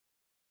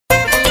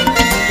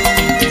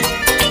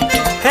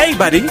Hey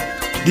buddy,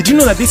 did you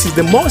know that this is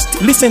the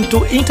most listened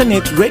to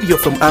internet radio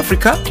from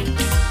Africa?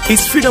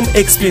 It's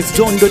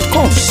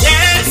freedomexperiencezone.com.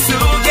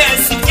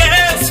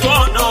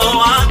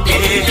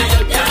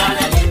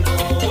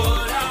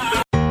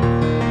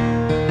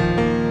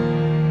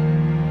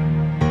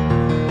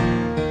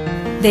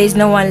 There is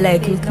no one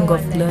like you, King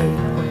of Glory.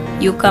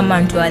 You come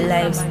unto our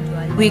lives.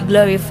 We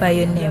glorify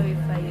your name.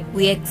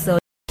 We exalt.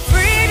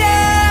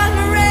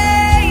 Freedom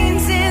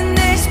reigns in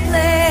this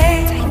place.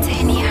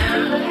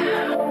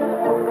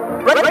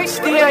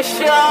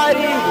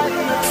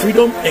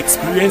 Freedom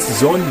Experience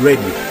Zone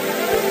Radio.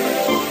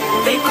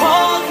 They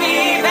call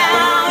me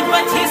bound,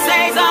 but he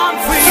says I'm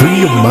free. Free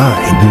your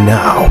mind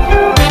now.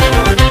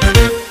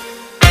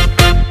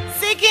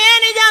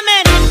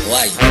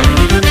 Why?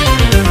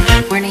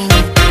 Morning.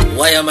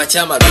 Why am I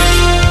chama?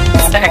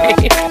 Sorry.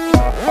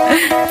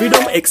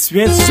 Freedom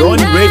Experience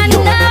Zone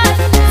Radio.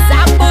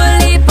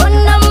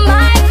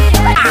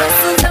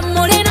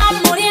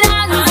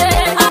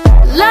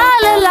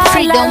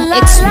 Freedom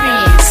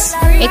Experience.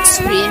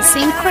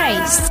 Experiencing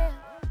Christ.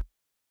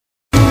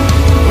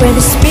 Where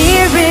the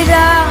Spirit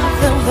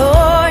of the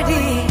Lord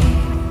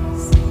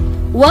is.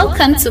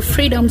 Welcome to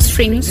Freedom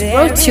Streams,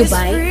 brought to you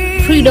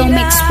by Freedom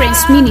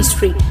Experience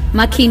Ministry,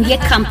 Makindye,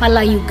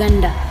 Kampala,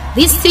 Uganda.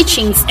 These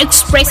teachings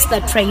express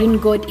the triune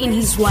God in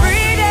His Word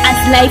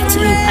as life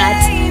to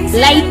impart,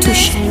 light to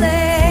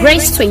shine,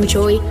 grace to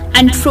enjoy,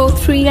 and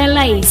truth to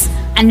realize.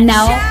 And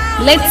now,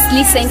 let's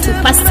listen to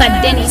Pastor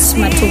Dennis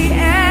Matovu.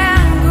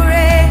 And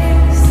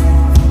grace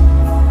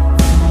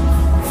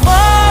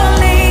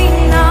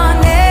falling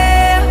on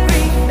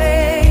every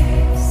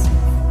face.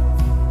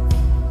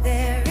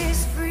 There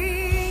is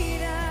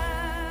freedom.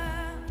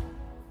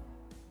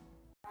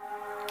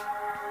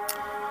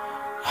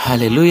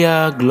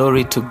 Hallelujah,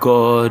 glory to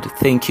God.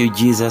 Thank you,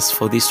 Jesus,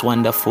 for these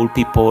wonderful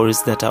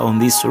peoples that are on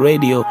this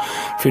radio,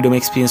 Freedom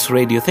Experience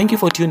Radio. Thank you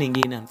for tuning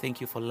in, and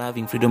thank you for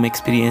loving Freedom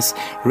Experience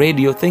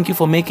Radio. Thank you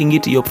for making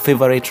it your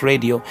favorite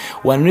radio.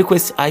 One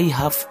request I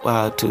have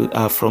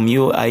from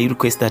you, I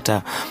request that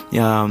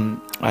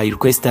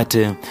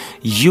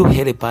you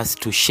help us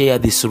to share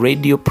this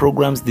radio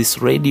programs, this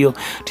radio,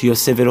 to your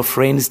several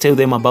friends. Tell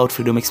them about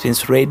Freedom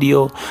Experience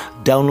Radio.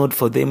 Download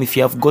for them. If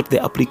you have got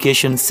the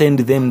application, send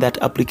them that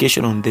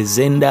application on the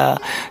Zenda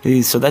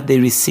so that they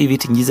receive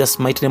it in Jesus'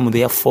 mighty name on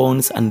their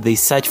phones, and they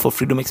search for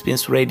Freedom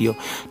Experience Radio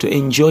to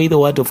enjoy the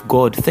Word of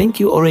God. Thank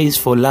you always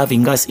for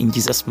loving us in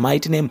Jesus'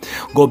 mighty name.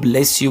 God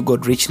bless you.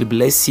 God richly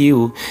bless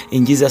you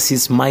in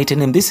Jesus' mighty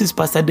name. This is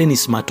Pastor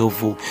Dennis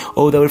Matovu,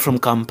 all the way from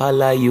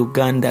Kampala,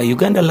 Uganda.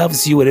 Uganda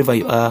loves you wherever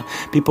you are.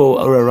 People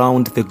all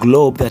around the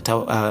globe that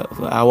are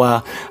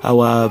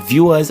our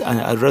viewers,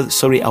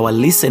 our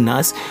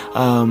listeners.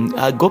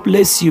 God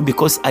bless you,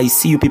 because I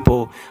see you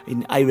people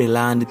in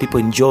Ireland, people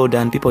in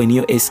Jordan, people in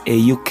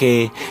USA,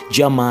 UK,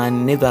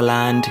 Germany,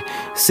 Netherlands,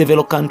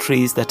 several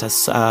countries that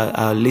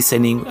are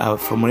listening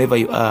from wherever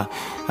you are.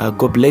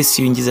 God bless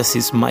you in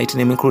Jesus' mighty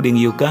name, including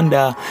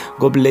Uganda.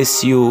 God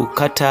bless you,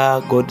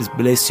 Qatar. God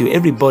bless you,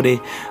 everybody,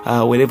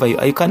 wherever you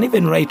are. You can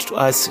even write to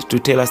us to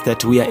tell us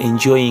that we are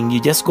enjoying. You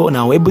just go on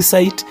our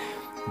website,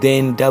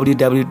 then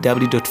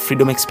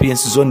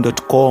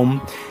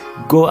www.freedomexperiencezone.com.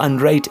 Go and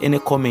write any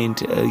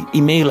comment,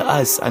 email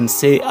us and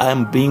say I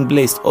am being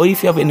blessed. Or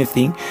if you have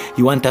anything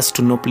you want us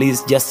to know,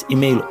 please just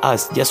email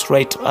us, just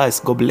write to us.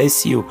 God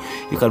bless you.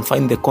 You can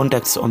find the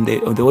contacts on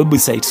the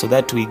website so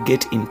that we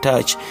get in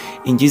touch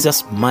in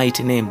Jesus'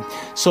 mighty name.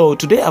 So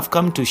today I've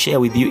come to share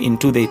with you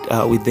into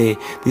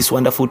this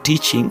wonderful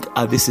teaching.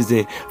 This is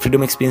the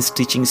Freedom Experience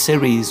teaching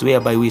series,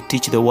 whereby we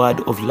teach the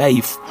word of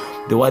life,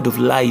 the word of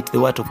light, the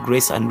word of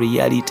grace and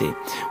reality.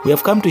 We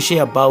have come to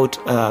share about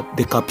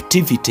the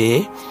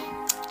captivity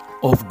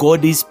of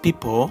God's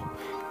people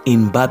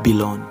in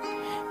Babylon.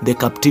 The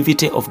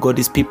captivity of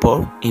God's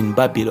people in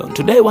Babylon.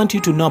 Today I want you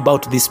to know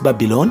about this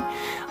Babylon.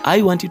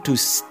 I want you to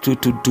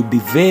be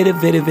very,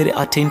 very, very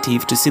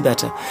attentive to see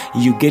that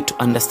you get to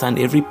understand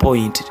every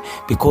point,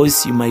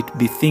 because you might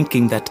be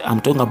thinking that I'm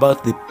talking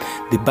about the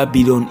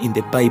Babylon in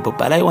the Bible,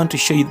 but I want to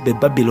show you the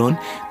Babylon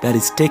that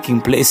is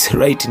taking place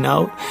right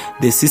now,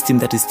 the system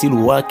that is still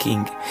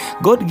working.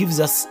 God gives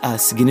us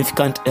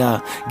significant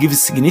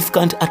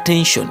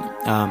attention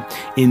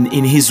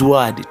in His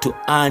Word to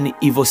an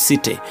evil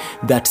city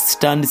that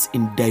stands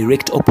in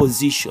direct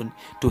opposition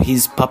to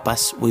His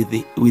purpose with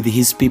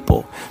His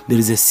people. There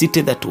is a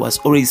city that was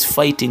always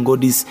fighting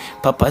God's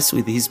purpose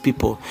with His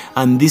people,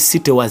 and this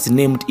city was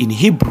named in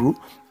Hebrew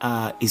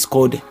is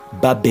called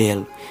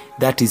Babel.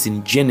 That is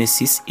in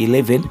Genesis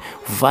 11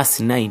 verse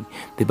 9.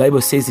 The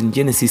Bible says in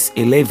Genesis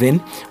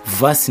 11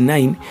 verse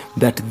 9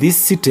 that this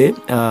city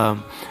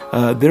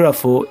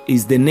therefore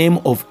is the name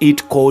of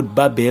it called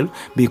Babel,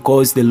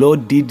 because the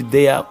Lord did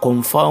there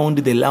confound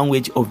the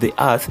language of the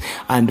earth,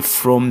 and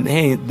from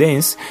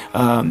thence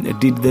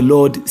did the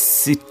Lord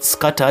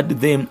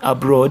scattered them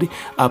abroad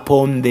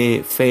upon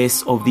the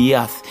face of the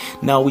earth.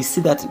 Now we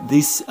see that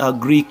this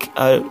Greek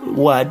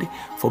word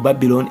for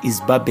Babylon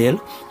is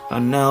Babel,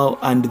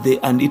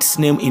 and its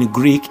name in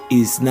Greek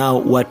is now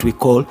what we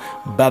call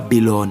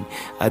Babylon.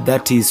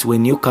 That is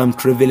when you come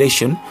to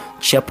Revelation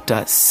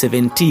chapter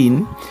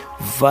 17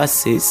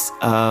 verses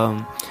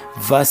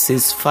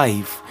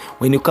 5.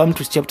 When you come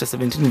to chapter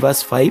 17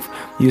 verse 5,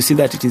 you see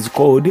that it is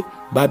called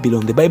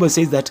Babylon. The Bible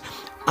says that,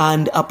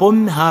 and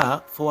upon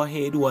her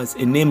forehead was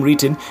a name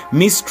written,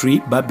 Mystery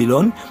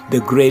Babylon, the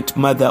great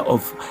mother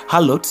of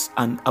harlots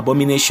and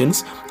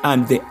abominations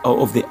and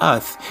of the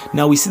earth.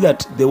 Now we see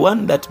that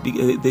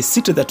the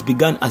city that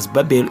began as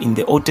Babel in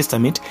the Old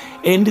Testament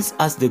ends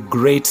as the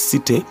great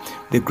city,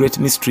 the great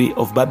mystery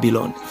of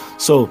Babylon.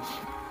 So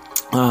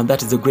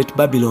that is the great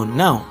Babylon.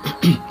 Now,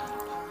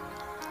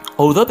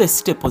 although the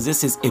city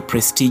possesses a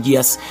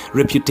prestigious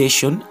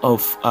reputation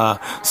of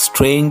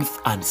strength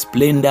and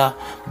splendor,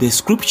 the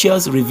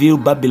scriptures reveal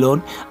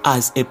Babylon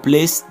as a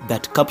place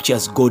that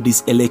captures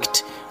God's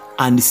elect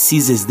and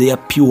seizes their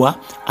pure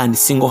and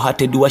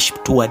single-hearted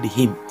worship toward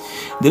Him.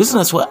 The reason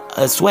that's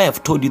why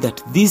I've told you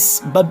that this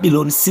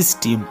Babylon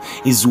system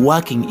is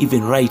working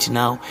even right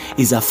now,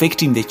 is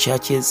affecting the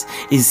churches,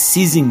 is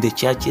seizing the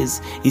churches,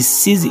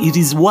 it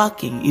is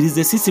working. It is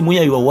the system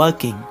where you are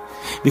working,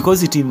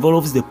 because it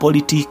involves the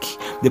politics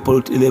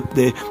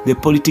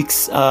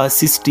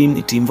system,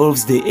 it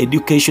involves the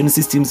education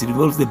systems, it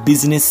involves the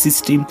business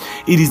system,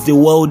 it is the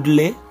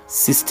worldly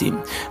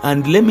system.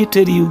 And let me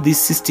tell you, this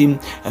system,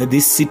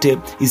 this city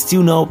is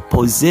still now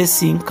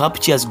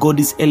captures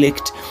God's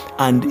elect,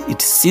 and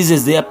it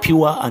seizes their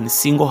pure and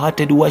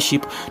single-hearted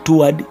worship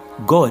toward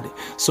God.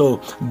 So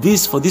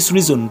for this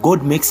reason,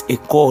 God makes a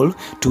call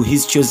to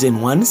His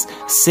chosen ones,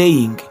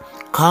 saying,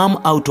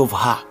 "Come out of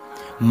her,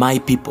 my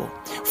people,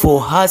 for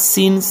her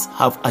sins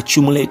have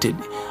accumulated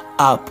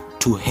up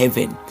to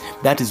heaven."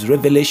 That is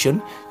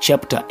Revelation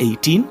chapter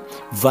 18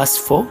 verse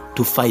 4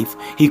 to 5.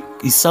 He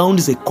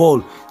sounds a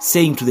call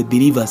saying to the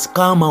believers,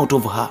 come out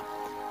of her.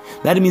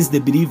 That means the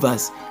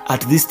believers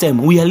at this time,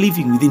 we are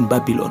living within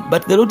Babylon.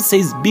 But the Lord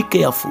says, be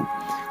careful.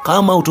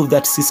 Come out of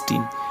that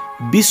system.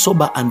 Be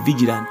sober and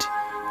vigilant.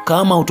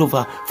 Come out of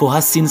her, for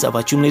her sins have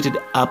accumulated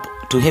up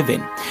to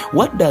heaven.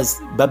 What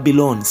does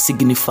Babylon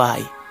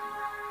signify?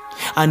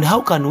 And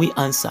how can we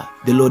answer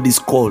the Lord's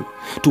call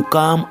to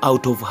come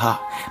out of her,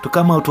 to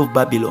come out of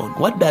Babylon?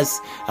 What does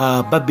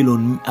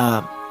Babylon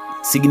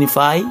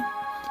signify,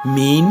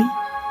 mean?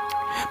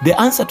 The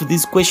answer to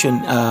this question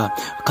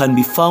can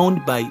be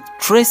found by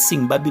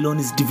tracing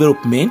Babylon's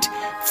development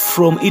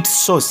from its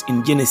source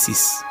in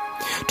Genesis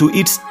to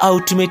its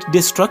ultimate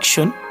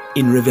destruction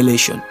in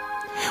Revelation.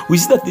 We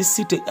see that this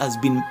city has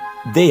been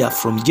there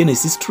from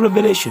Genesis to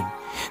Revelation.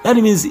 That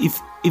means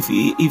if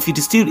it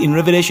is still in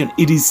Revelation,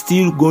 it is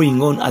still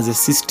going on as a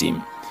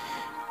system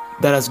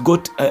that has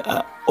got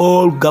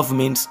all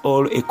governments,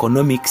 all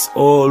economics,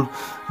 all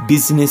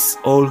business,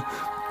 all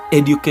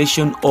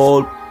education,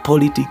 all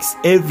politics,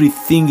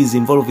 everything is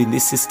involved in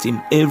this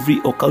system, every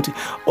occult,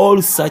 all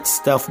such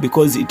stuff,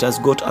 because it has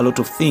got a lot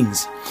of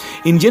things.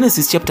 In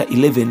Genesis chapter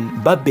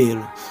 11,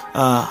 Babel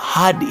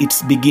had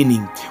its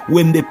beginning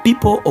when the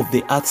people of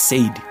the earth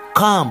said,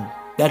 come.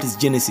 That is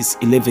Genesis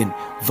 11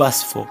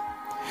 verse 4.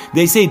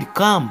 They said,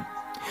 come,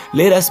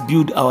 let us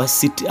build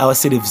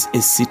ourselves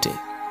a city,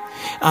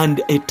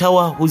 and a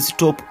tower whose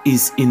top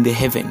is in the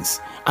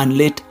heavens, and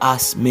let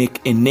us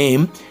make a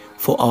name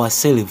for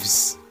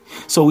ourselves.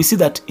 So we see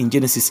that in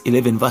Genesis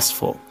 11 verse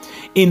 4.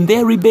 In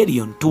their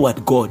rebellion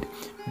toward God,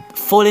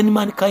 fallen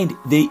mankind,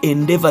 they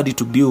endeavored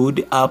to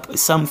build up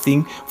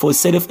something for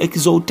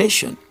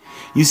self-exaltation.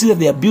 You see that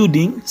they are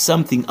building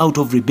something out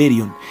of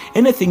rebellion.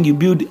 Anything you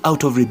build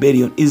out of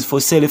rebellion is for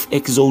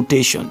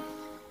self-exaltation.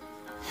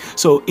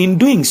 So in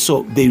doing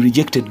so, they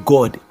rejected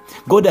God.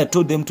 God had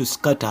told them to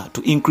scatter,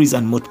 to increase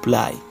and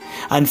multiply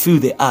and fill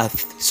the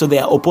earth. So they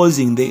are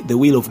opposing the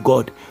will of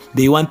God.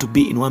 They want to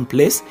be in one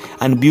place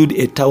and build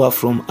a tower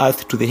from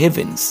earth to the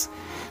heavens.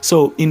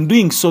 So in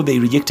doing so, they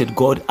rejected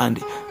God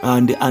and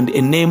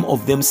a name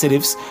of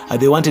themselves.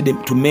 They wanted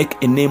them to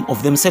make a name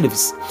of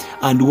themselves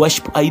and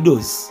worship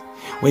idols.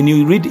 When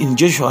you read in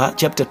Joshua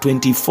chapter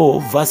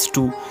 24 verse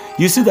 2,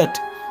 you see that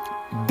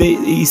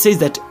he says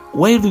that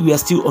while we are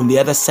still on the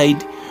other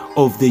side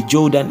of the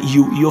Jordan,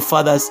 your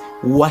fathers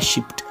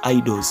worshipped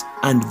idols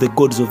and the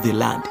gods of the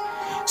land.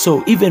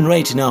 So even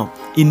right now,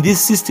 in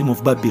this system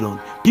of Babylon,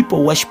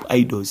 people worship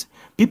idols.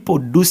 People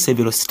do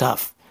several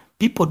stuff.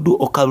 People do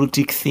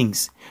occultic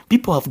things.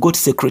 People have got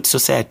secret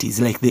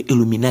societies like the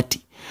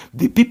Illuminati.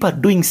 The people are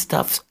doing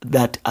stuff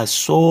that are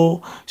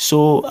so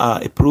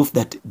a proof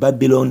that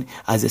Babylon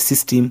as a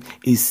system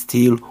is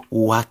still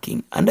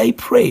working. And I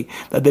pray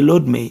that the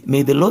Lord may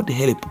the Lord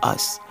help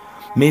us.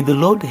 May the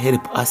Lord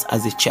help us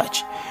as a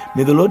church.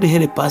 May the Lord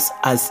help us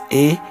as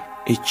a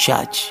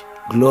church.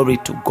 Glory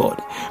to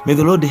God. May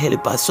the Lord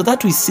help us so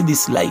that we see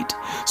this light.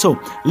 So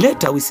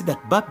later we see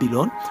that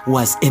Babylon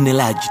was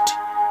enlarged.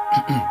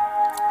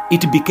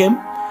 It became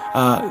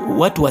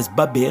what was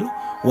Babel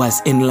was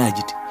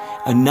enlarged.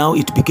 And now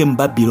it became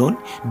Babylon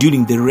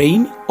during the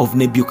reign of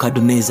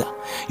Nebuchadnezzar.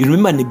 You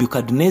remember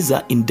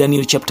Nebuchadnezzar in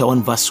Daniel chapter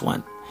 1 verse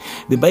 1.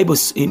 The Bible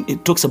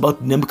it talks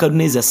about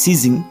Nebuchadnezzar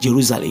seizing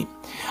Jerusalem.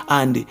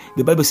 And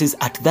the Bible says,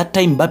 at that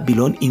time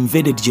Babylon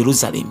invaded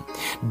Jerusalem,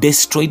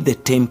 destroyed the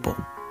temple,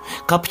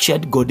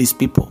 captured God's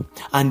people,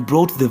 and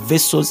brought the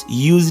vessels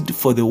used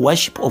for the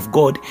worship of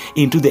God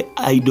into the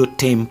idol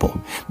temple.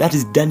 That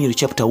is Daniel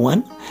chapter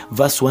 1,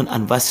 verse 1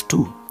 and verse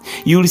 2.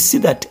 You will see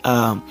that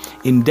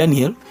in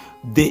Daniel,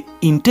 the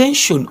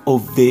intention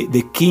of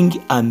the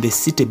king and the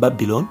city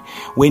Babylon,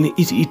 when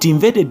it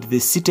invaded the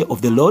city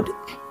of the Lord,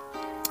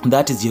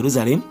 that is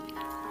Jerusalem,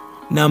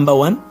 number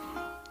one,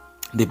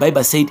 the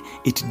Bible said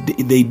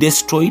they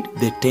destroyed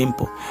the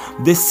temple.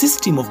 The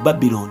system of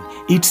Babylon,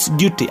 its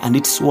duty and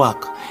its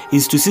work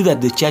is to see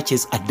that the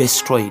churches are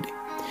destroyed.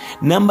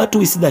 Number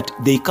two is that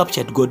they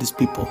captured God's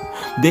people.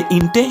 The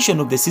intention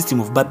of the system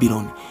of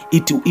Babylon,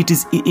 it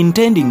is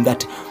intending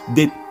that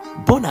the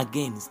born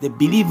agains, the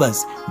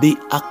believers, they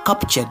are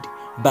captured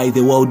by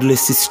the worldly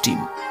system.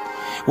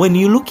 When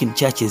you look in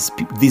churches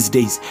these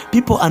days,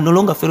 people are no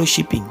longer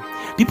fellowshipping.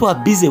 People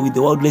are busy with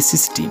the worldly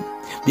system.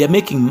 They are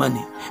making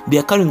money. They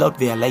are carrying out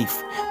their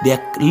life. They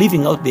are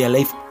living out their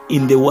life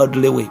in the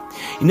worldly way.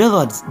 In other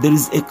words, there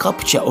is a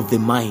capture of the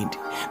mind.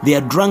 They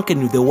are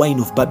drunken with the wine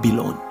of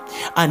Babylon.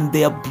 And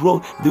they are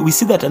brought, we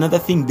see that another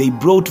thing, they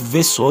brought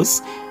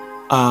vessels,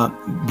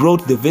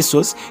 brought the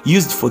vessels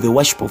used for the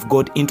worship of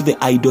God into the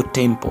idol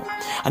temple.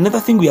 Another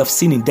thing we have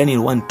seen in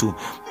Daniel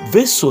 1:2,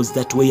 vessels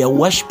that were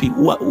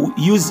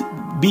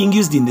being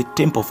used in the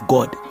temple of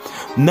God,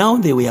 now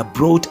they were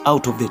brought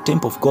out of the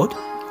temple of God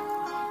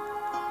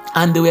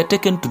and they were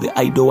taken to the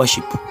idol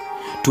worship,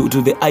 to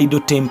the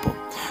idol temple.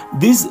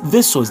 These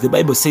vessels, the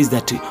Bible says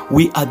that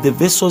we are the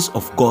vessels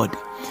of God.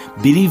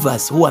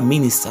 Believers who are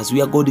ministers,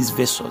 we are God's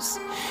vessels.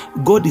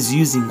 God is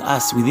using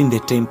us within the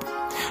temple.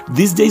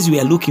 These days we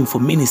are looking for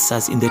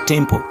ministers in the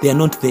temple. They are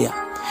not there.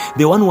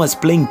 The one who was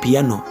playing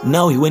piano,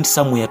 now he went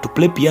somewhere to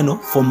play piano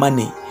for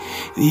money.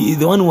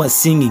 The one who was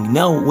singing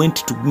now went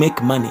to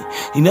make money.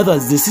 In other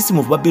words, the system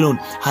of Babylon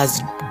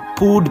has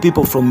pulled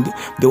people from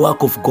the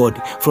work of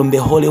God, from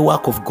the holy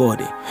work of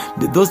God.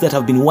 Those that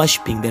have been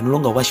worshiping, they're no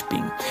longer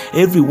worshiping.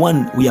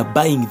 Everyone, we are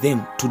buying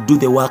them to do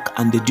the work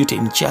and the duty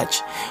in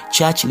church.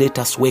 Church, let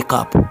us wake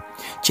up.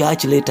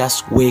 Church, let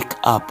us wake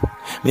up.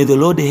 May the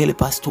Lord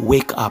help us to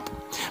wake up.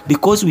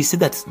 Because we see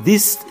that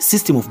this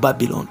system of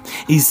Babylon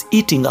is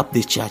eating up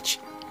the church,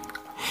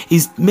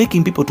 is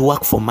making people to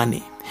work for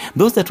money.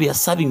 Those that we are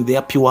serving with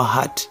their pure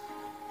heart,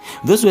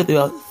 those where they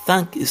are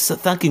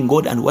thanking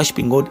God and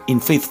worshiping God in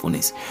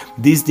faithfulness,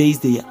 these days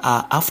they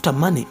are after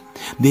money.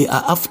 They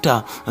are after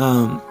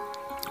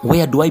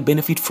where do I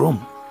benefit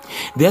from?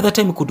 The other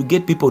time we could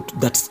get people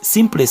that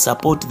simply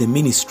support the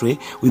ministry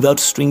without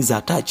strings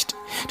attached.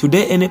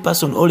 Today any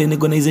person or any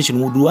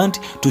organization would want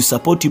to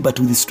support you but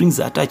with the strings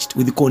attached,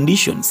 with the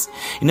conditions.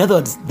 In other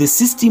words, the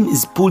system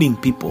is pulling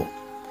people.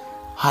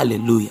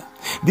 Hallelujah.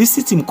 This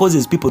system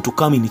causes people to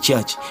come in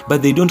church,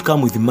 but they don't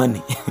come with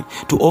money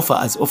to offer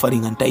as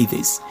offering and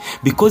tithes,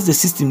 because the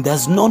system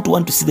does not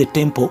want to see the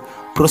temple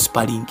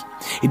prospering.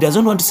 It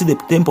doesn't want to see the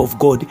temple of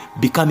God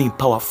becoming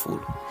powerful.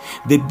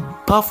 The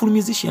powerful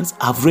musicians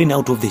have run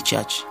out of the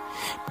church.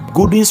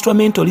 Good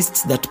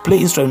instrumentalists that play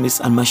instruments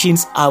and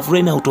machines have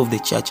run out of the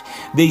church.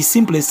 They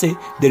simply say,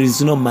 there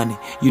is no money.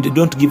 You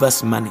don't give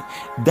us money.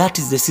 That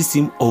is the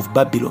system of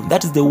Babylon.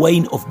 That is the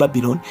wine of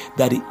Babylon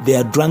that they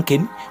are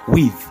drunken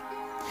with.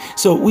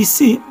 So we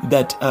see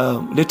that,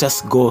 let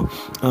us go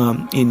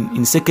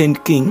in 2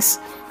 Kings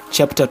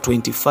chapter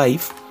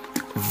 25,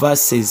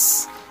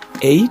 verses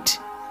 8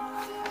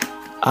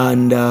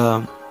 and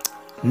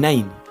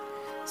 9.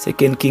 2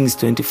 Kings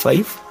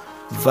 25,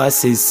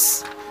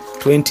 verses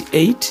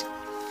 28,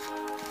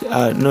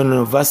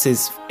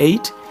 verses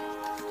 8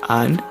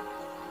 and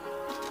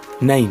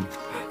 9.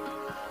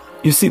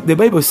 You see, the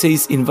Bible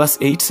says in verse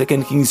 8, 2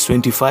 Kings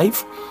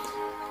 25,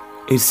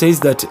 it says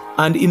that,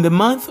 and in the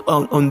month,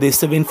 on the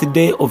 7th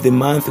day of the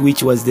month,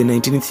 which was the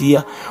 19th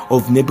year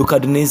of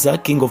Nebuchadnezzar,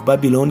 king of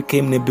Babylon,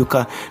 came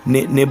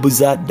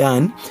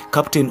Nebuzaradan,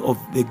 captain of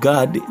the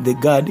guard,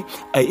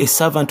 a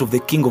servant of the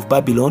king of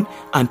Babylon,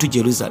 unto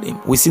Jerusalem.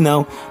 We see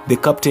now the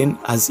captain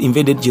has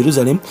invaded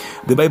Jerusalem.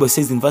 The Bible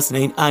says in verse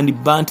 9, and he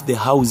burnt the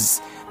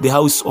house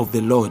of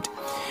the Lord,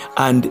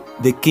 and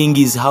the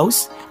king's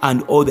house,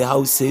 and all the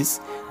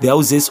houses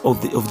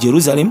of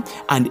Jerusalem,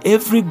 and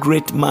every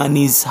great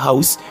man's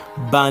house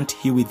burnt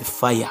he with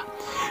fire.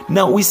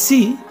 Now we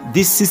see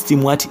this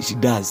system, what it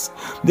does.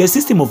 The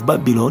system of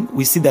Babylon,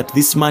 we see that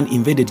this man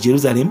invaded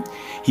Jerusalem.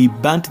 He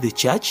burnt the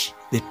church,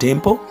 the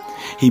temple.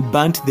 He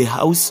burnt the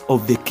house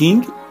of the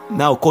king,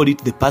 now call it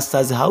the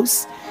pastor's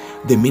house,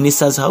 the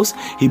minister's house.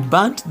 He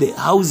burnt the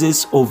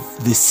houses of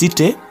the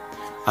city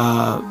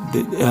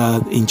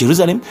in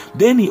Jerusalem.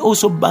 Then he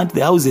also burnt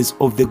the houses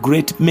of the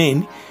great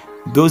men.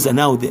 Those are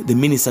now the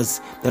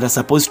ministers that are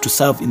supposed to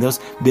serve in those.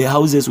 The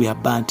houses were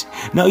burnt.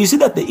 Now you see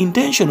that the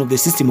intention of the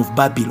system of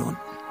Babylon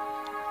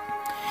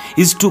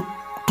is to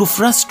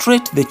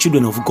frustrate the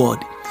children of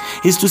God,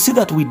 is to see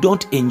that we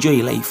don't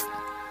enjoy life.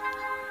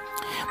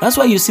 That's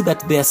why you see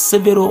that there are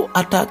several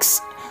attacks,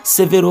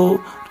 several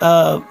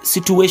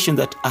situations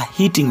that are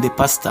hitting the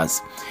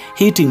pastors,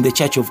 hitting the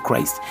Church of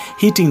Christ,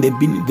 hitting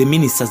the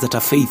ministers that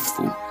are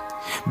faithful.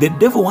 The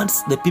devil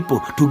wants the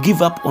people to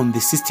give up on the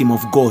system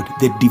of God,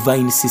 the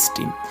divine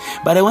system.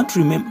 But I want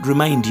to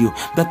remind you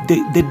that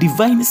the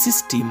divine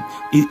system,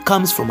 it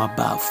comes from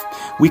above.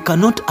 We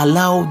cannot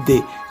allow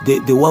the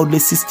worldly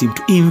system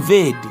to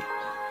invade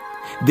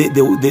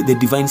the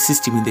divine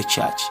system in the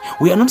church.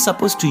 We are not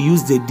supposed to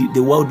use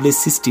the worldly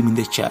system in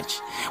the church.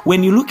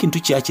 When you look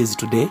into churches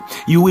today,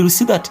 you will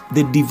see that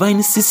the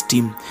divine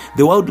system,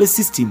 the worldly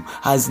system,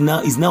 is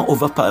now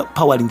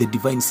overpowering the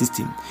divine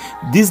system.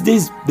 These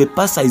days, the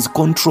pastor is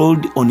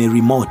controlled on a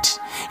remote.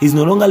 He's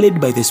no longer led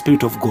by the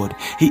Spirit of God.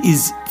 He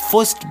is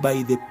forced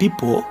by the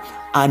people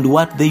and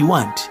what they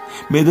want.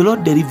 May the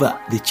Lord deliver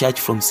the church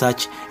from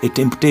such a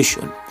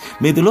temptation.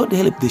 May the Lord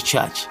help the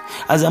church.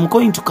 As I'm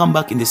going to come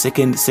back in the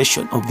second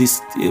session of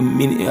this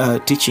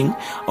teaching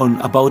on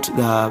about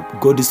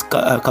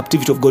the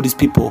captivity of God's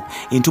people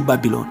into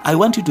Babylon, I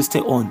want you to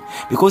stay on,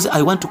 because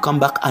I want to come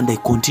back and I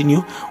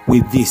continue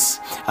with this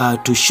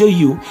to show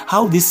you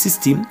how this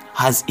system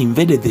has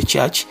invaded the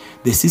church,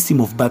 the system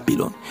of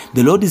Babylon.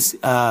 The Lord is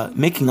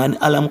making an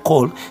alarm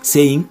call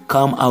saying,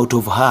 "Come out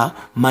of her,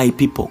 my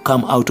people,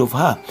 come out of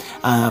her,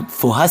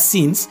 for her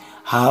sins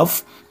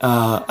have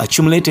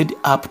accumulated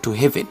up to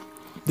heaven."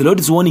 The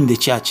Lord is warning the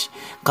church,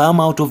 come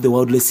out of the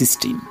worldly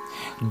system.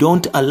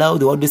 Don't allow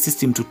the worldly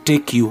system to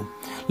take you.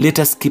 Let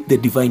us keep the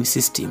divine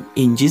system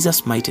in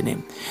Jesus' mighty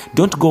name.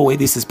 Don't go away.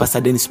 This is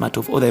Pastor Dennis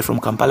Matov, all the way from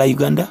Kampala,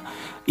 Uganda.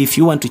 If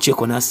you want to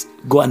check on us,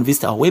 go and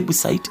visit our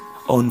website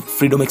on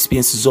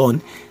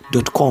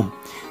freedomexperiencezone.com.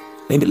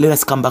 Let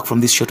us come back from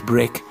this short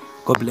break.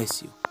 God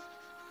bless you.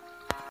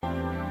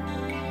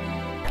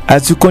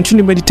 As you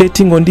continue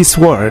meditating on this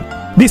word,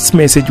 this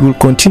message will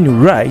continue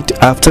right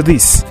after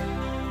this.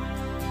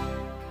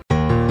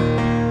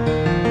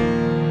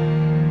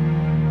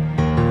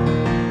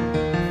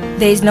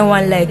 There is no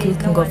one like you,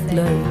 King of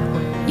Glory.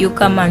 You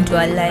come unto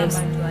our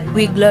lives.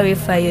 We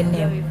glorify your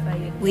name.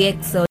 We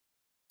exalt.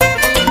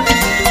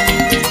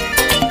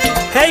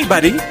 Hey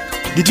buddy,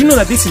 did you know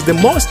that this is the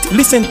most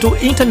listened to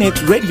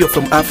internet radio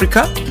from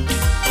Africa?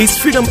 It's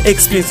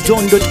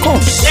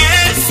freedomexperiencezone.com.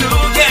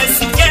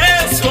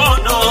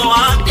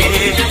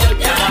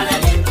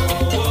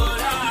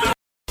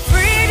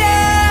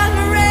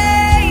 Freedom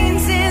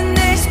reigns in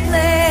this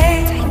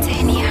place.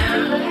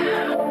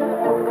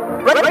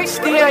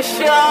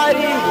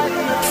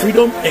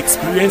 Freedom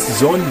Experience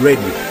Zone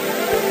Radio.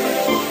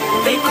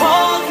 They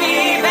call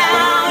me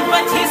bound,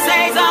 but he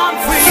says I'm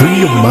free. Free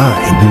your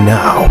mind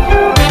now.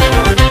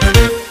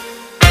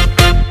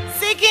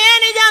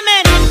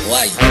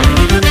 Why?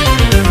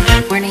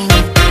 Morning.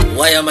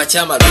 Why am I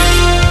chama?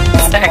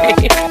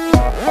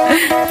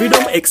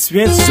 Freedom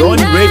Experience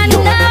Zone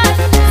Radio.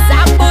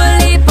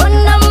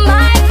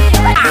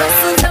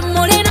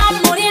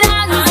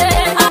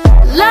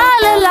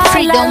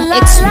 Freedom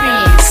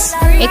Experience.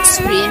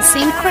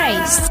 Experiencing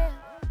Christ.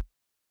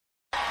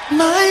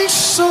 My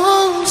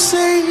soul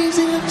says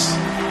yes,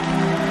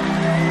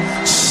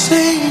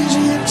 says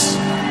yes,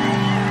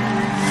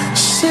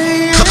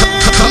 says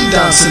yes. Come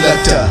down,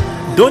 selector.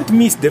 Don't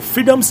miss the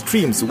Freedom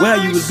Streams, where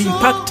you will be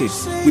impacted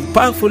with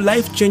powerful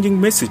life-changing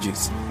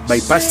messages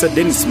by Pastor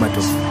Dennis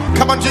Matov.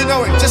 Come on, do you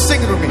know it? Just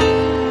sing it with me.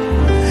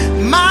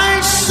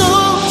 My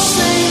soul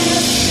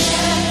says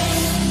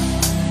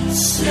yes,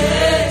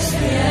 says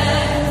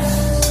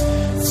yes,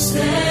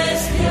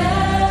 says yes.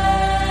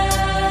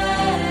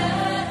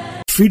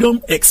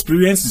 Freedom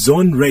Experience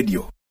Zone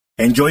Radio.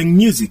 Enjoying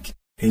music,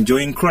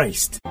 enjoying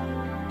Christ.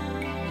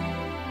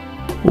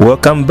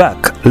 Welcome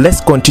back.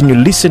 Let's continue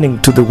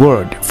listening to the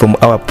word from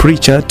our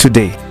preacher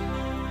today.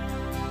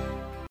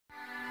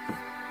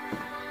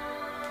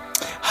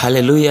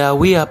 Hallelujah.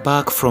 We are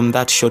back from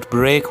that short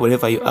break.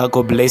 Wherever you are,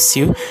 God bless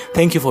you.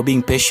 Thank you for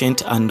being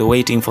patient and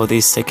waiting for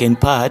this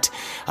second part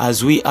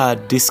as we are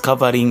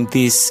discovering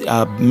this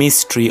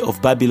mystery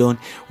of Babylon.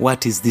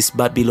 What is this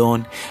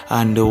Babylon,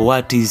 and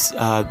what is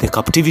the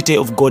captivity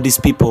of God's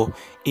people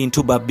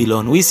into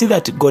Babylon? We see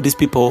that God's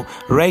people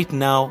right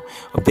now,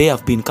 they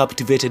have been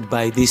captivated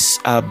by this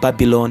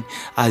Babylon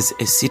as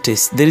a city.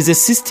 There is a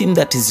system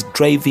that is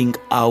driving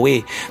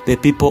away the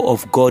people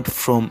of God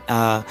from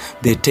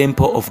the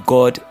temple of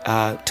God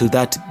to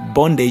that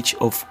bondage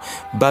of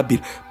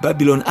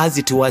Babylon as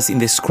it was in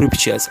the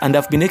scriptures. And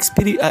I've been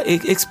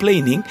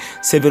explaining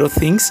several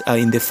things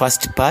in the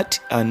first part,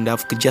 and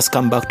I've just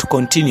come back to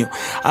continue.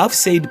 I've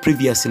said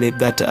previously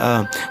that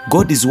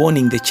God is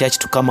warning the church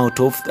to come out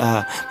of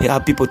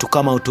people to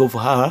come out of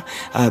her,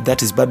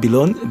 that is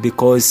Babylon,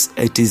 because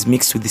it is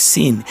mixed with the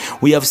sin.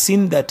 We have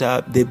seen that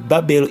the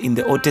Babel in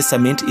the Old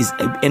Testament is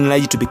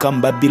enlarged to become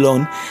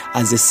Babylon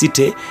as a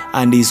city,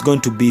 and is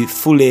going to be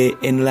fully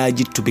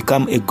enlarged to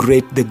become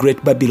the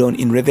great Babylon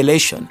in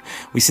Revelation.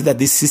 We see that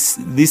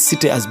this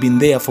city has been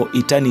there for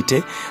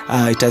eternity.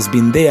 It has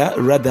been there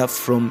rather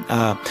from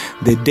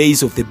the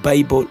days of the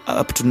Bible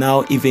up to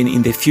now. Even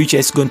in the future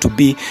it's going to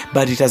be,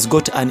 but it has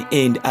got an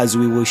end, as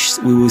we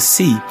will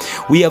see.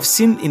 We have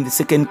seen in the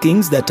Second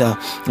Kings that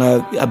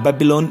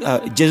Babylon,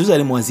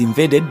 Jerusalem was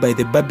invaded by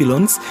the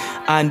Babylons,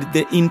 and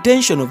the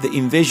intention of the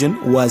invasion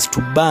was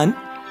to burn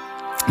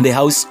the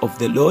house of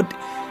the Lord,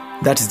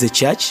 that is the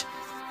church.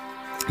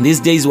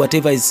 These days,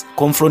 whatever is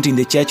confronting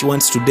the church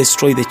wants to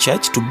destroy the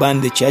church, to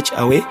burn the church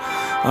away.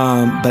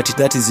 But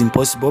that is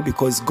impossible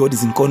because God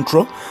is in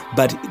control.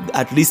 But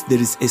at least there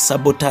is a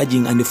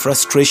sabotaging and a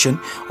frustration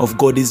of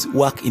God's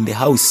work in the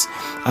house.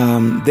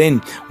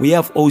 Then we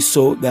have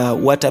also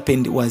what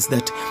happened was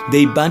that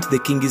they burnt the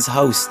king's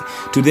house.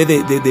 Today,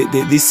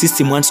 this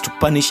system wants to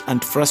punish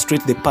and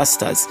frustrate the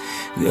pastors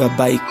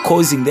by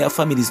causing their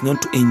families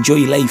not to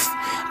enjoy life,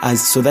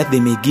 so that they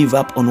may give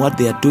up on what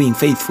they are doing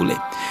faithfully.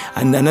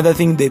 And another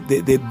thing,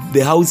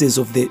 the houses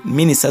of the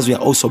ministers were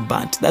also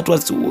burnt. That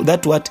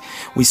what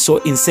we saw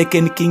in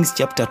 2 Kings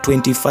chapter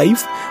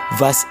 25,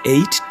 verse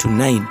 8 to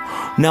 9.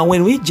 Now,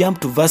 when we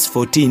jump to verse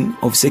 14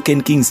 of 2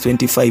 Kings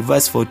 25,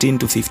 verse 14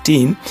 to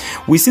 15,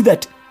 we see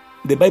that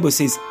the Bible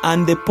says,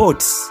 "And the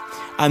pots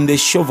and the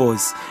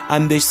shovels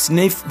and the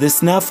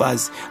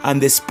snuffers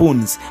and the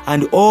spoons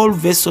and all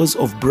vessels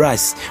of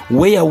brass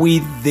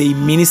wherewith they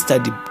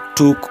ministered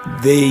took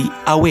they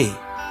away,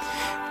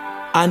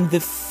 and the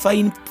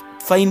fine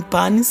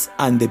pans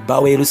and the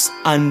bowls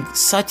and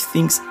such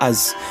things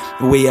as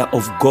were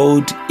of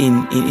gold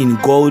in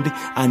gold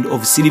and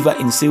of silver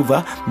in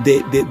silver,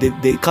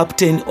 the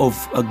captain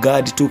of a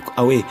guard took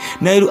away."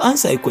 Now we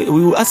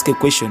will ask a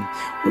question: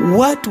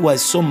 what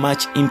was so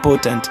much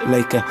important,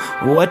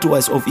 what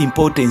was of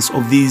importance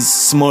of these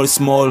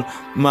small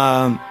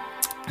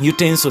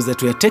utensils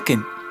that were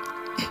taken?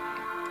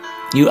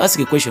 You ask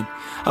a question: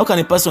 how can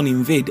a person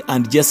invade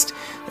and just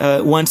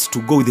wants to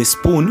go with a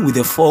spoon, with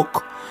a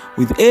fork,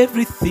 with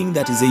everything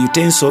that is a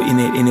utensil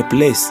in a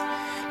place?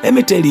 Let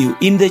me tell you,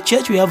 in the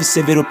church we have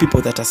several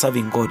people that are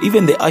serving God.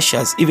 Even the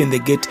ushers, even the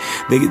gate,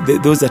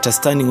 those that are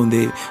standing on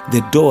the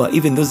door,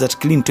 even those that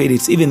clean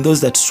toilets, even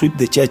those that sweep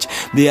the church,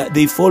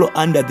 they follow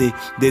under the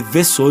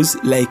vessels,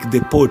 like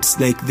the pots,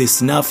 like the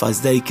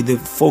snuffers, like the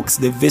forks,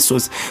 the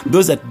vessels,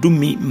 those that do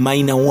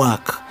minor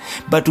work.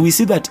 But we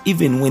see that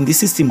even when the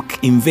system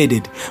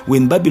invaded,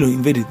 when Babylon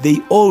invaded,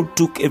 they all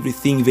took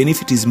everything, even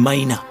if it is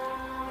minor.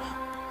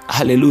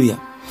 Hallelujah.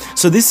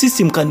 So this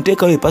system can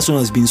take away a person who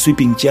has been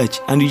sweeping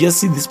church, and you just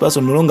see this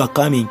person no longer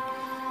coming.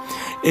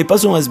 A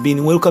person who has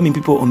been welcoming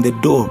people on the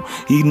door,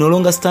 he no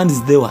longer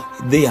stands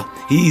there.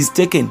 He is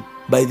taken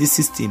by this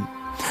system.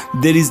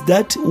 There is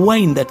that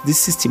wine that this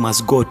system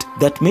has got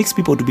that makes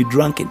people to be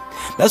drunken.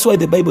 That's why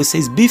the Bible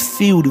says, be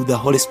filled with the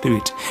Holy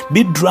Spirit.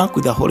 Be drunk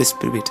with the Holy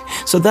Spirit,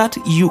 so that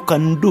you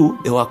can do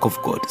the work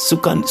of God. So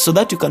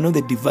that you can know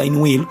the divine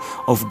will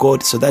of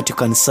God, so that you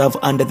can serve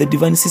under the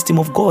divine system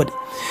of God.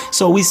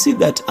 So we see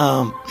that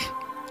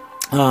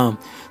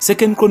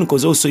 2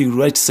 Chronicles also, you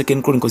write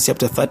 2 Chronicles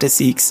chapter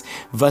 36,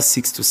 verse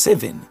 6 to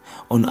 7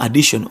 on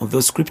addition of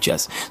those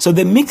scriptures. So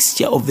the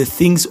mixture of the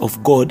things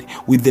of God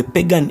with the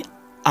pagan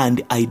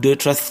and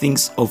idolatrous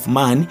things of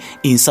man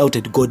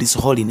insulted God's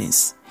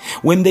holiness.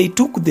 When they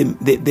took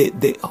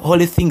the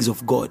holy things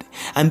of God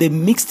and they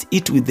mixed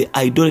it with the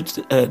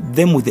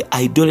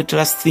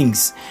idolatrous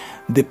things,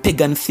 the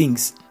pagan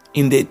things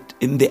in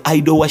the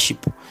idol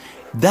worship,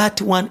 that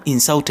one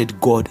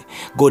insulted God,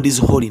 God's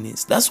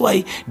holiness. That's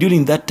why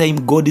during that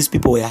time, God's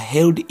people were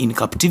held in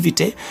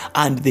captivity,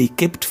 and they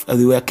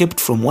were kept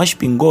from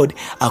worshiping God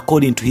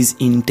according to His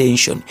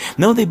intention.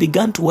 Now they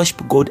began to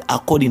worship God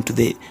according to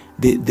the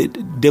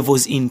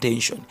devil's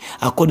intention,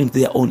 according to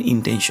their own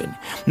intention.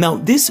 Now,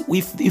 this,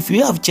 if we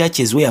have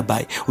churches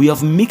whereby we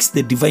have mixed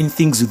the divine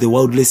things with the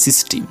worldly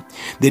system,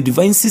 the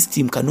divine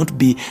system cannot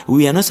be,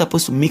 we are not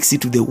supposed to mix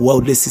it with the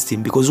worldly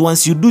system, because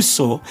once you do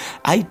so,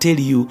 I tell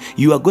you,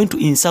 you are going to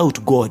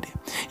insult God.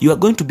 You are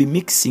going to be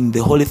mixing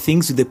the holy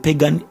things with the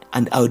pagan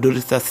and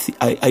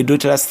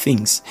idolatrous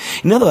things.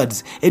 In other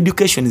words,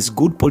 education is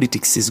good,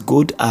 politics is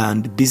good,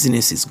 and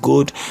business is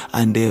good,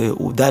 and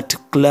that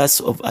class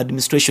of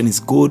administration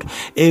is good.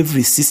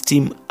 Every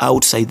system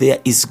outside there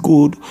is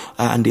good,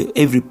 and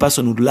every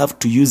person would love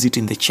to use it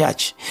in the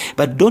church.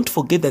 But don't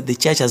forget that the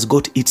church has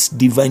got its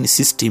divine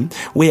system,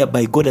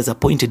 whereby God has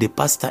appointed a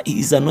pastor,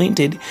 he is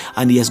anointed,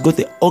 and he has got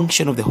the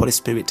unction of the Holy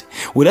Spirit.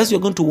 Whereas you're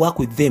going to work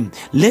with them,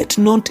 let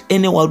not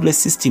any worldly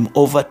system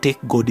overtake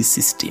God's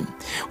system.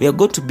 We are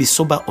going to be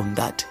sober on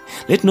that.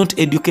 Let not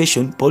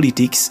education,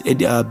 politics,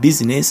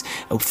 business,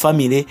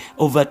 family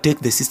overtake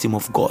the system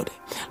of God.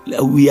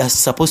 We are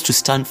supposed to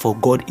stand for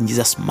God in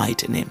Jesus'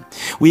 mighty name.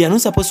 We are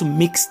not supposed to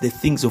mix the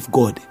things of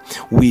God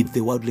with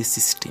the worldly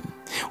system.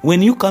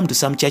 When you come to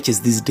some churches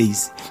these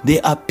days,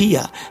 they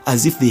appear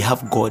as if they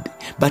have God,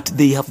 but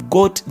they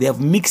have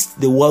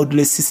mixed the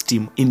worldly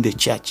system in the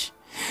church.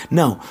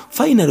 Now,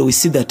 finally, we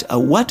see that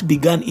what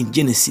began in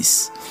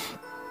Genesis,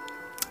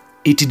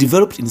 it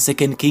developed in 2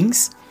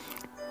 Kings,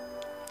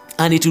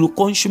 and it will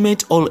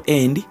consummate all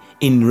end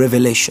in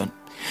Revelation,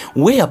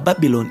 where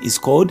Babylon is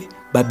called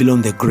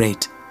Babylon the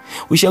Great.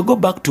 We shall go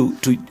back to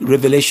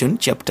Revelation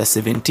chapter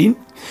 17,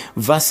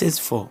 verses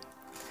 4.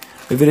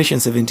 Revelation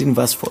 17,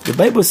 verse 4. The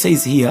Bible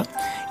says here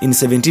in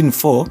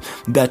 17:4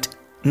 that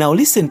Now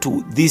listen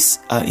to this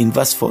in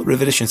verse 4,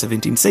 Revelation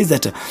 17. It says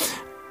that,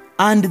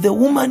 and the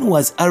woman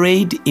was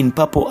arrayed in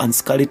purple and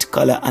scarlet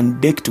color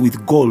and decked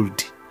with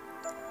gold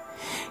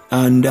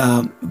and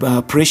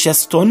precious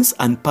stones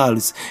and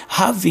pearls,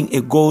 having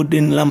a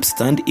golden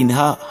lampstand in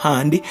her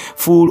hand,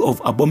 full of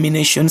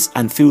abominations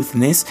and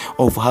filthiness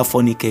of her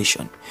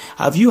fornication.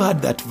 Have you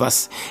heard that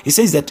verse? It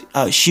says that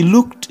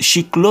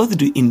she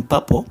clothed in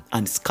purple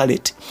and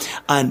scarlet,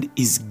 and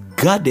is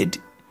girded.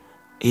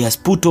 He has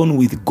put on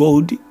with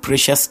gold,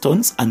 precious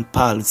stones, and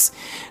pearls.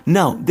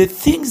 Now, the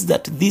things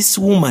that this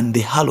woman,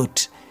 the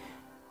harlot,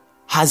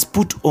 has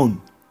put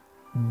on,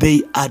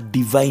 they are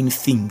divine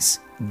things.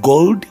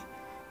 Gold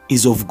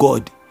is of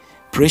God.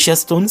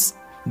 Precious stones,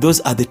 those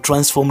are the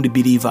transformed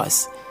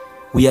believers.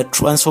 We are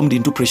transformed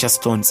into precious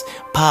stones.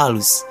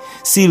 Pearls,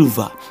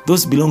 silver,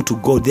 those belong to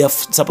God. They are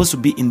supposed to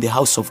be in the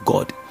house of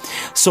God.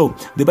 So,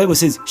 the Bible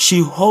says, she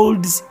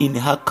holds in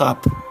her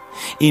cup,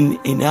 in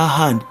her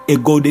hand, a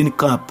golden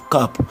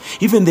cup.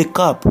 Even the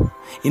cup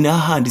in her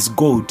hand is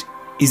gold,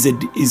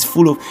 is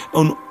full of,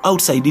 on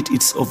outside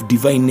it's of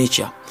divine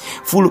nature,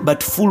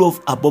 but full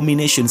of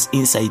abominations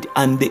inside,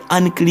 and the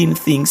unclean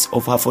things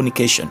of her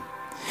fornication.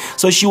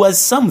 So she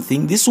was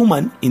something, this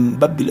woman in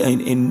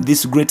Babylon, in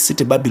this great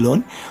city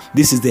Babylon.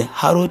 This is the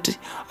harlot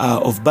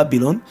of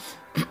Babylon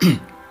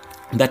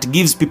that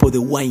gives people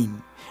the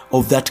wine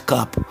of that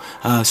cup,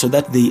 so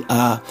that they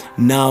are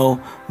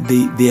now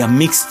they are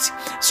mixed,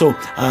 so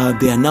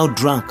they are now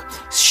drunk.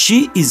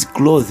 She is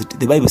clothed,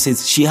 the Bible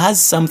says she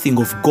has something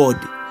of God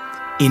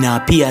in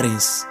her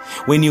appearance.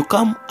 When you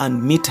come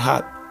and meet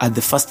her at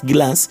the first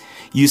glance,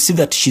 you see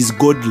that she's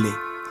godly.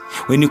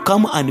 When you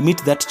come and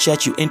meet that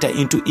church, you enter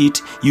into it,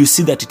 you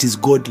see that it is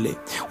godly.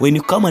 When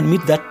you come and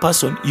meet that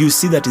person, you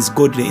see that it's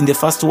godly in the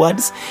first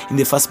words, in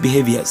the first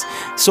behaviors.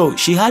 So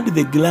she had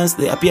the glance,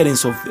 the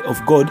appearance of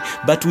God,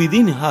 but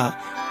within her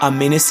are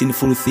many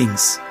sinful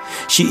things.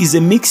 She is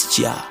a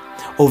mixture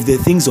of the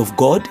things of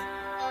God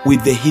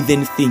with the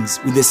heathen things,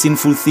 with the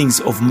sinful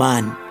things of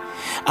man.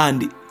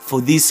 And for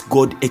this,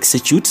 God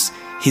executes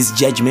his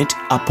judgment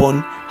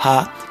upon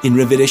her in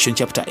Revelation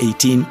chapter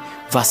 18,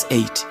 verse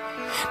 8.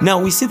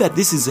 Now we see that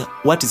this is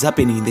what is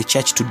happening in the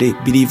church today,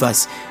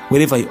 believers,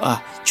 wherever you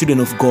are, children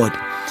of God.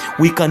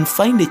 We can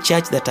find a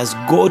church that has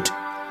got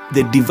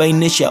the divine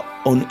nature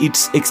on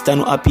its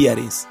external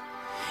appearance.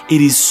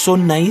 It is so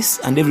nice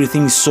and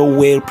everything is so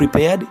well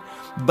prepared,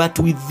 but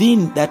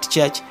within that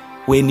church,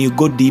 when you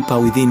go deeper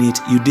within it,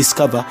 you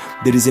discover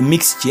there is a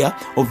mixture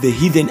of the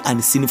heathen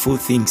and sinful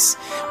things.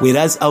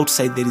 Whereas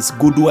outside there is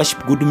good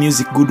worship, good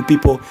music, good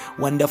people,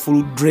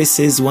 wonderful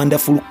dresses,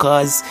 wonderful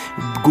cars,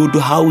 good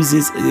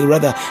houses,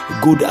 rather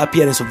good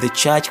appearance of the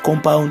church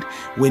compound.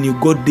 When you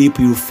go deep,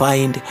 you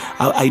find,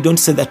 I don't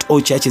say that all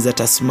churches that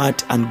are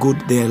smart and good,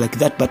 they are like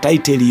that, but I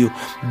tell you,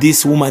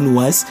 this woman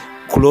was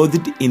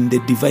clothed in the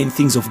divine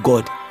things of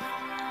God.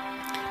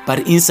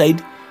 But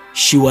inside,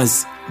 she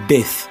was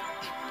death.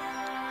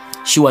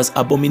 She was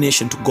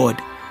abomination to God.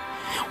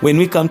 When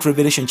we come to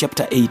Revelation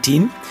chapter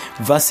 18,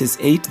 verses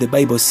 8, the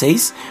Bible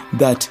says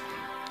that,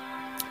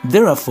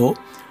 therefore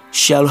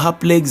shall her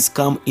plagues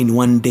come in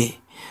one day,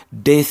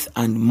 death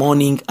and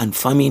mourning and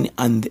famine,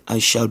 and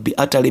shall be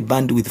utterly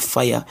burned with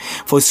fire.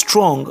 For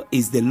strong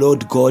is the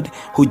Lord God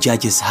who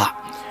judges her.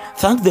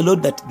 Thank the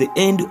Lord that the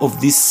end of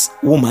this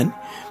woman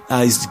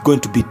is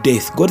going to be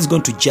death. God is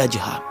going to judge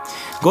her.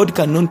 God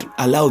cannot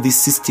allow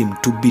this system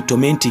to be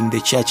tormenting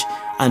the church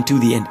until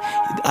the end.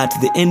 At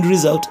the end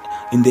result,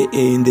 in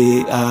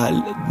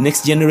the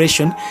next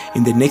generation,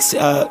 in the next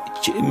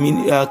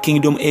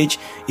kingdom age,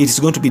 it is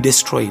going to be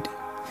destroyed.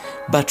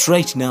 But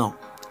right now,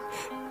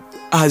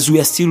 as we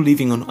are still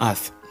living on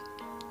earth,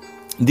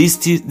 this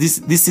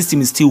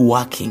system is still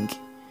working.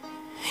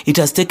 It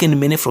has taken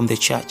many from the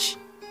church.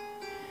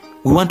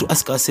 We want to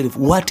ask ourselves,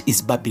 what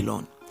is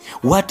Babylon?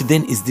 What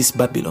then is this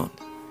Babylon?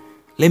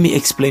 Let me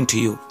explain to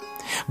you.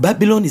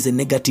 Babylon is a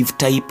negative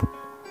type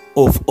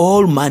of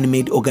all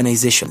man-made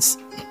organizations.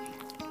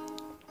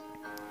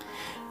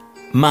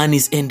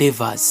 Man's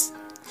endeavors,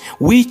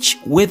 which,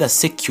 whether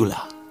secular,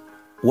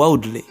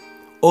 worldly,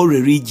 or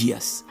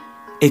religious,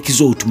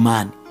 exalt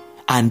man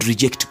and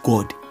reject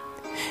God.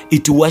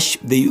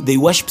 They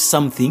worship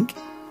something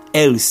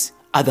else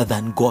other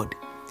than God.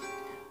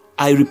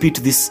 I repeat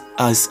this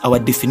as our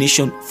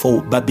definition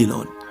for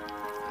Babylon.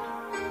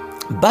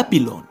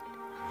 Babylon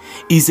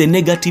is a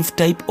negative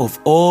type of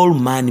all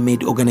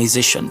man-made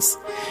organizations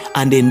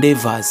and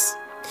endeavors,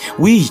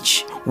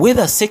 which,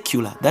 whether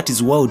secular, that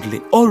is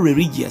worldly, or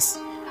religious,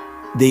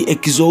 they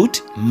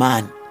exalt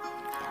man,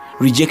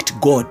 reject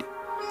God,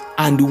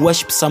 and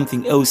worship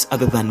something else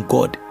other than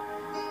God.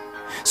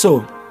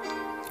 So,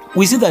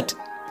 we see that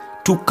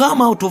to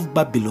come out of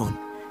Babylon,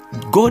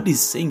 God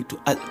is saying to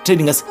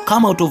telling us,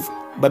 come out of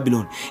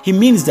Babylon. He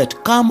means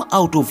that come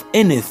out of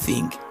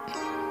anything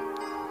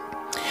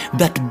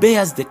that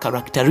bears the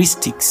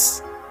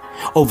characteristics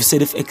of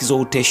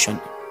self-exaltation,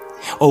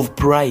 of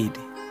pride.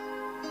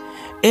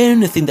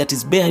 Anything that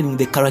is bearing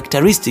the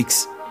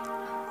characteristics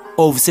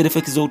of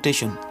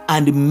self-exaltation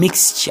and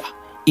mixture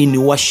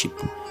in worship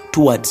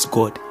towards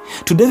God.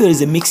 Today there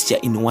is a mixture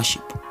in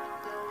worship.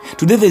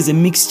 Today there is a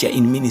mixture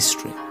in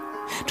ministry.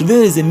 Today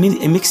there is a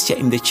mixture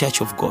in the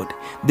church of God.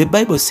 The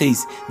Bible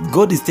says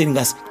God is telling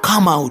us,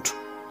 come out.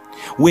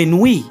 When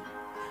we,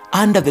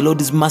 under the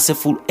Lord's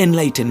merciful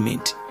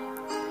enlightenment,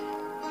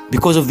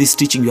 because of this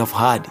teaching you have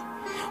heard,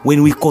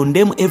 when we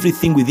condemn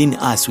everything within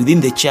us, within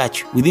the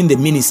church, within the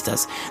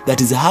ministers, that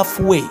is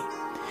halfway,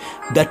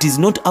 that is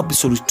not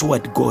absolute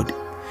toward God,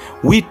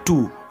 we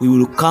too, we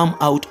will come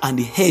out and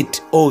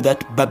hate all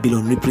that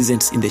Babylon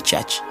represents in the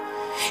church.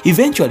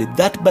 Eventually,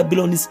 that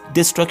Babylon's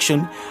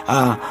destruction,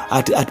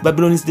 at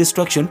Babylon's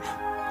destruction,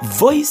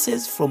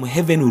 voices from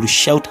heaven will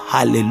shout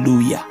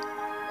hallelujah.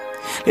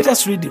 Let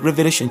us read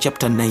Revelation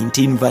chapter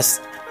 19, verse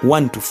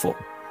 1 to 4.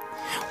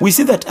 We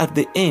see that at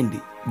the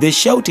end, the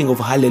shouting of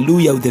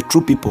hallelujah of the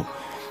true people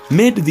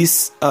made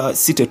this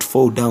city to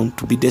fall down,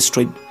 to be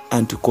destroyed,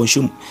 and to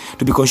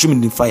be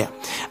consumed in fire.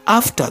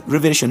 After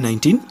Revelation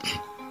 19,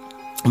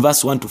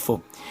 verse 1 to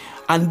 4.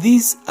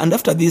 And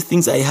after these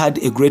things I heard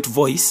a great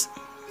voice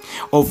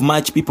of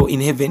much people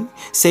in heaven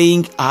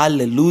saying,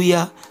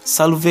 hallelujah,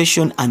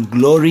 salvation and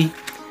glory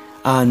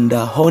and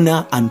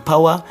honor and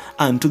power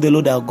unto the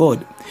Lord our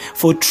God.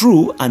 For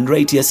true and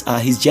righteous are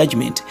his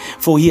judgment,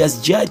 for he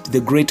has judged the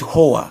great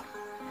whore,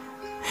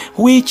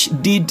 which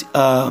did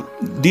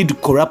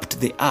corrupt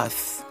the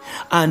earth,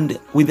 and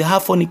with her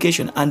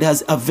fornication, and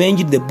has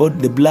avenged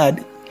the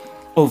blood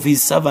of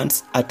his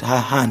servants at her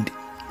hand.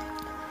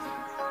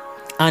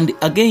 And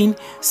again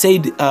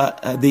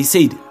they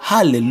said,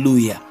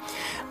 hallelujah,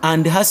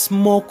 and her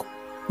smoke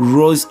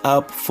rose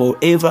up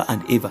forever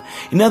and ever.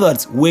 In other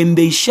words, when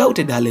they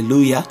shouted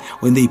hallelujah,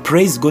 when they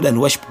praised God and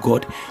worshiped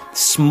God,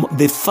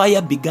 the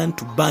fire began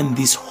to burn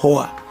this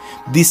whore,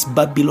 this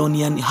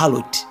Babylonian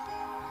harlot.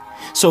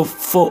 So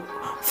for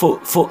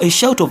a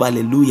shout of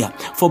hallelujah,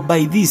 for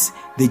by this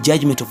the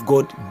judgment of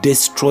God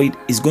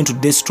is going to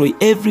destroy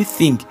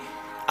everything.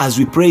 As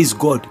we praise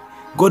God,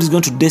 God is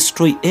going to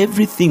destroy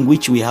everything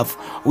which we have,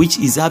 which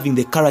is having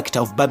the character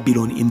of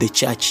Babylon in the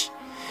church.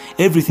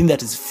 Everything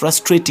that is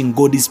frustrating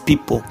God's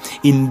people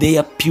in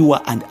their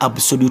pure and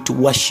absolute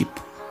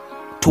worship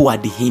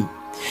toward him.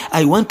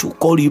 I want to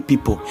call you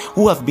people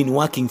who have been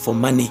working for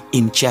money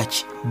in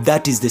church.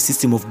 That is the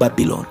system of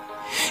Babylon.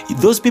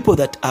 Those people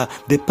that are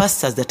the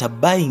pastors that are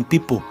buying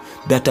people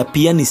that are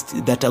pianists,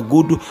 that are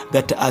good,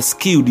 that are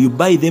skilled, you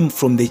buy them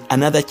from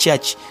another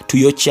church to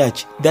your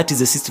church. That is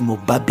the system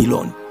of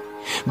Babylon.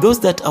 Those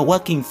that are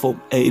working for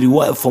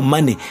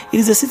money, it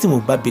is a system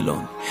of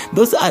Babylon.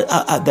 Those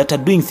that are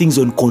doing things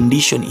on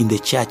condition in the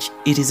church,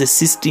 it is a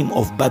system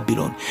of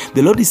Babylon.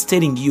 The Lord is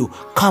telling you,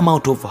 come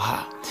out of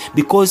her,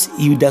 because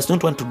he does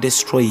not want to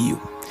destroy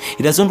you.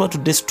 He does not want to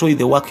destroy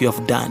the work you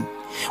have done.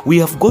 We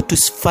have got to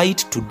fight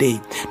today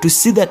to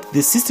see that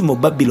the system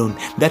of Babylon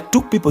that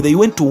took people, they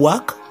went to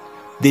work,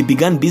 they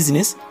began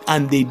business,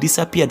 and they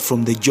disappeared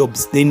from the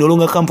jobs. They no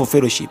longer come for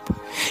fellowship.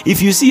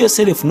 If you see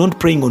yourself not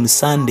praying on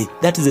Sunday,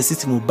 that is the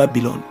system of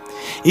Babylon.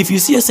 If you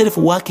see yourself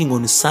working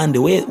on Sunday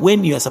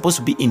when you are supposed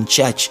to be in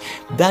church,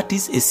 that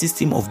is a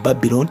system of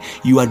Babylon.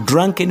 You are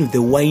drunken with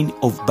the wine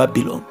of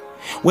Babylon.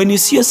 When you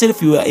see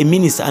yourself, you are a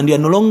minister and you are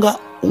no longer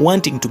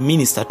wanting to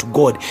minister to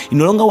God, you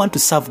no longer want to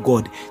serve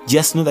God,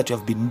 just know that you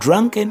have been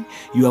drunken,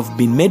 you have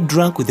been made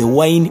drunk with the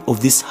wine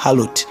of this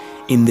harlot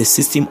in the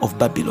system of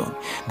Babylon.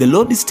 The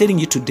Lord is telling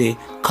you today,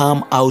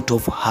 come out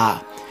of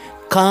her.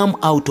 Come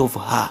out of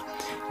her.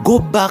 Go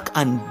back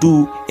and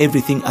do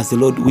everything as the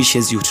Lord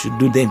wishes you to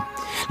do them.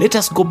 Let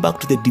us go back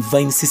to the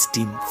divine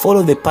system.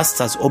 Follow the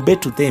pastors, obey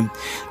to them,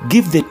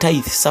 give the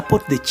tithe,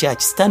 support the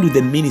church, stand with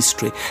the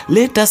ministry.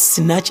 Let us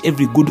snatch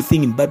every good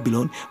thing in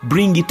Babylon,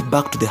 bring it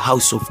back to the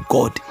house of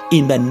God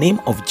in the name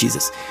of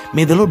Jesus.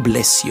 May the Lord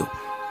bless you.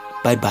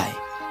 Bye-bye.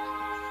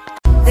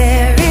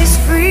 There is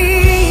freedom.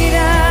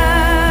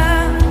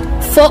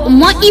 For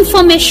more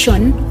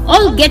information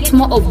or get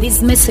more of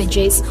these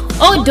messages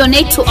or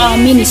donate to our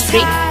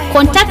ministry,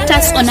 contact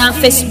us on our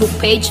Facebook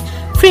page,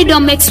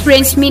 Freedom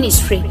Experience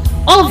Ministry,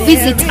 or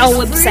visit our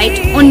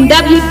website on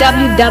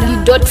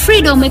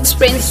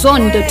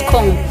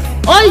www.freedomexperiencezone.com,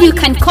 or you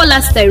can call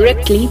us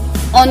directly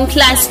on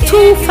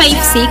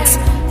 +256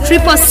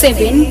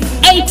 777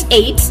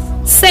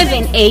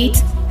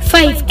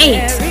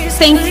 887858.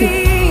 Thank you.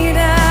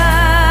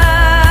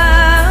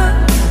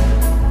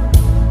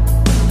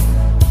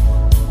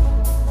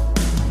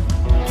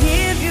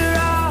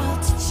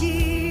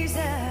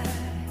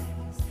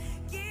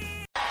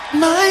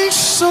 My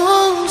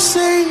soul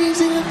says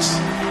yes,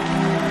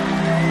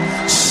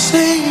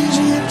 says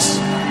yes,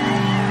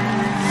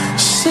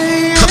 says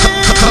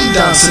yes. Come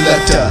down,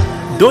 selector.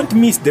 Don't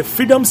miss the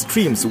Freedom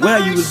Streams, where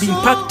you will be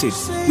impacted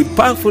with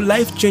powerful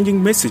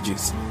life-changing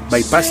messages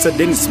by Pastor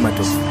Dennis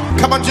Mato.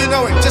 Come on, you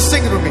know it. Just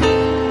sing it with me.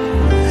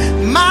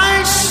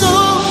 My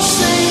soul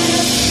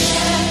says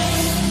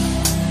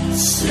yes,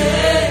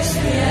 says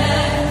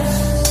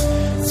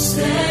yes,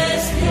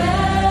 says yes.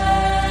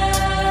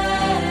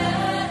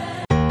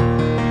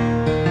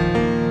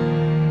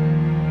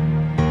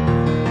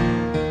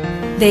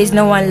 There is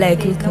no one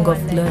like you, King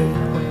of Glory.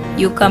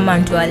 You come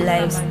unto our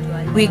lives.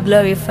 We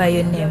glorify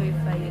your name.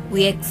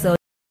 We exalt.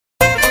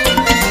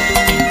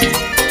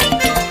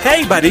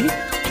 Hey buddy,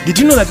 did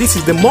you know that this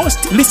is the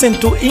most listened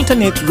to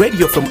internet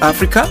radio from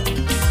Africa?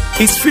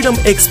 It's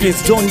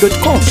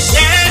freedomexperiencezone.com.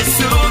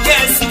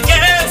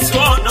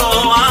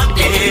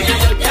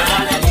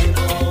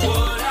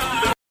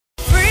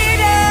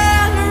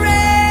 Freedom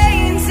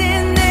reigns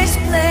in this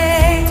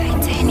place.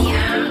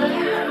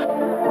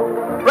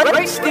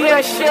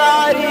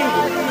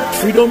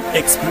 Freedom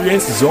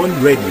Experience Zone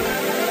Radio.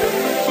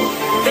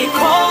 They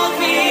call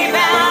me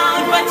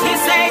bound, but he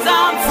says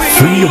I'm free.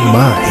 Free your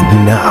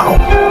mind now.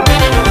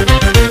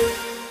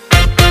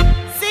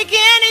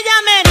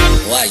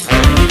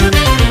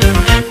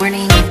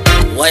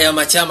 Why am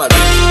I chama?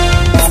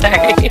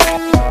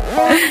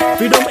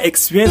 Freedom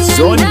Experience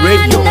Zone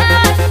Radio.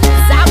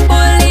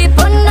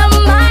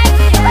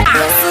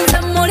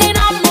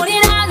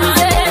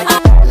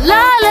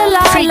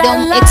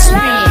 Freedom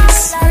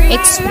Experience.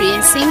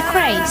 Experiencing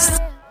Christ.